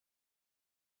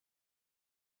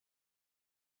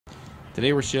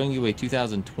Today we're showing you a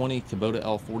 2020 Kubota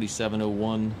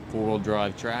L4701 four-wheel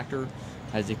drive tractor.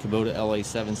 Has a Kubota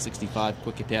LA765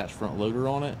 quick attach front loader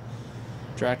on it.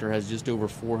 Tractor has just over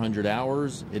 400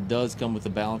 hours. It does come with the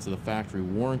balance of the factory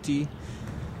warranty.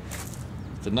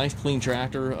 It's a nice clean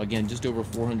tractor, again just over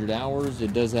 400 hours.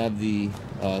 It does have the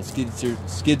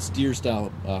skid steer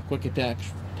style quick attach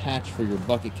for your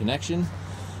bucket connection.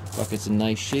 Bucket's in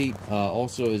nice shape.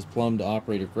 Also is Plumbed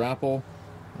operator Grapple.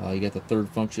 You got the third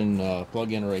function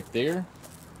plug-in right there.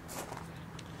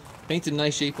 Paint's in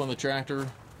nice shape on the tractor. You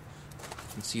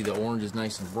can see the orange is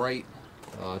nice and bright.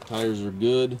 Tires are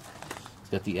good.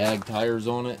 It's got the ag tires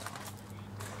on it.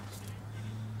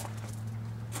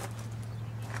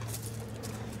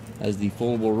 Has the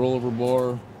foldable rollover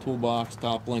bar, toolbox,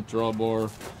 top length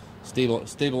drawbar,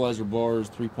 stabilizer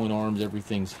bars, 3-point arms,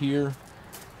 everything's here.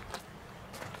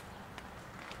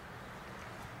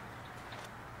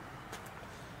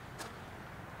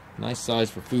 Nice size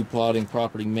for food plotting,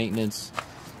 property maintenance,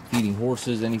 feeding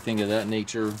horses, anything of that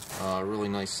nature. Really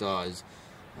nice size.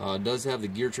 Does have the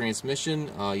gear transmission.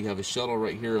 You have a shuttle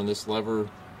right here on this lever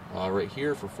right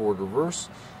here for forward reverse.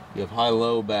 You have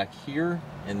high-low back here,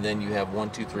 and then you have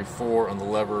 1, 2, 3, 4 on the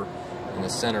lever in the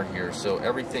center here. So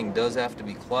everything does have to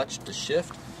be clutched to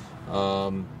shift.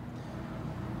 And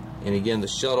again, the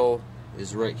shuttle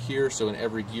is right here, so in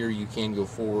every gear you can go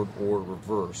forward or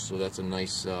reverse. So that's a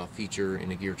nice feature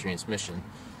in a gear transmission.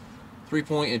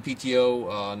 3-point and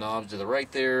PTO knobs to the right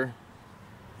there.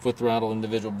 Foot throttle,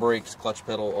 individual brakes, clutch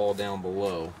pedal all down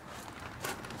below.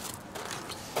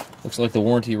 Looks like the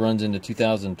warranty runs into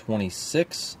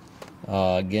 2026.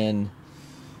 Again,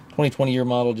 2020 year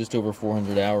model, just over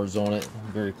 400 hours on it.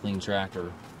 Very clean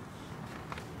tractor.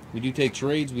 We do take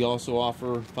trades. We also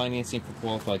offer financing for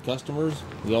qualified customers.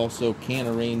 We also can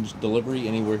arrange delivery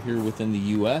anywhere here within the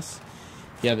U.S.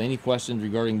 If you have any questions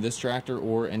regarding this tractor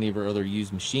or any of our other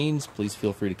used machines, please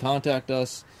feel free to contact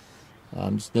us.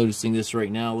 I'm just noticing this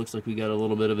right now. Looks like we got a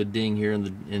little bit of a ding here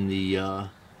in the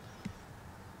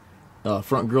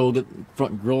front grill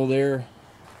there.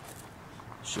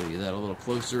 Show you that a little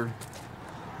closer.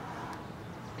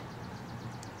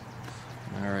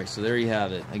 All right, so there you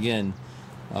have it. Again,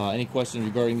 any questions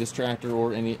regarding this tractor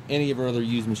or any of our other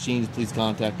used machines, please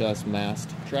contact us,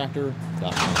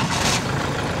 masttractor.com.